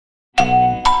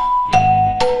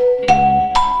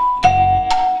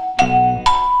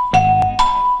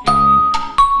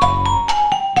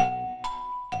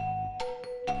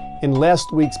In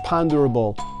last week's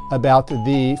ponderable about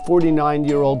the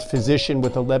 49-year-old physician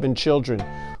with 11 children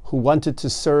who wanted to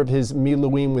serve his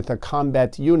miluim with a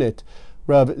combat unit,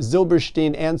 Rav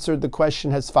Zilberstein answered the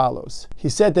question as follows. He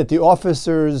said that the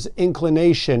officer's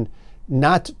inclination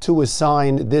not to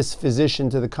assign this physician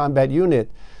to the combat unit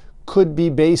could be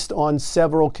based on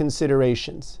several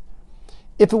considerations.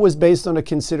 If it was based on a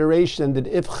consideration that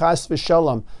if chas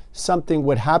v'shalom something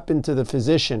would happen to the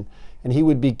physician and he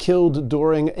would be killed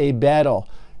during a battle,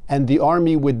 and the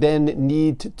army would then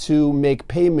need to make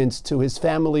payments to his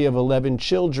family of 11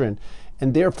 children,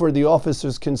 and therefore the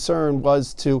officer's concern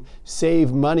was to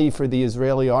save money for the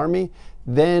Israeli army,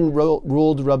 then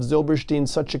ruled Rav Zilberstein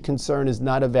such a concern is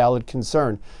not a valid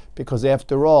concern, because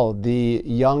after all, the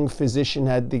young physician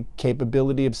had the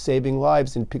capability of saving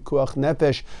lives, and pikuach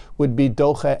nefesh would be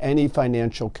docha any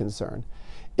financial concern.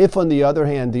 If, on the other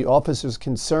hand, the officer's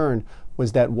concern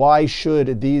was that why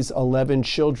should these 11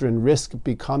 children risk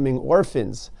becoming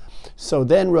orphans, so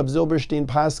then Rav Zilberstein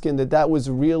paskin that was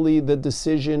really the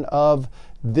decision of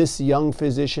this young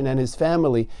physician and his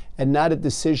family, and not a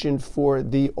decision for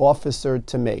the officer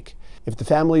to make. If the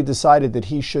family decided that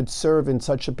he should serve in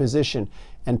such a position,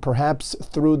 and perhaps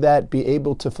through that be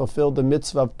able to fulfill the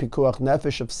mitzvah of pikuach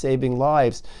nefesh, of saving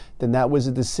lives, then that was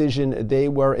a decision they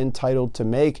were entitled to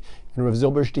make. And Rav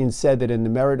Zilberstein said that in the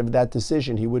merit of that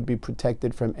decision, he would be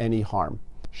protected from any harm.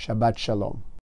 Shabbat Shalom.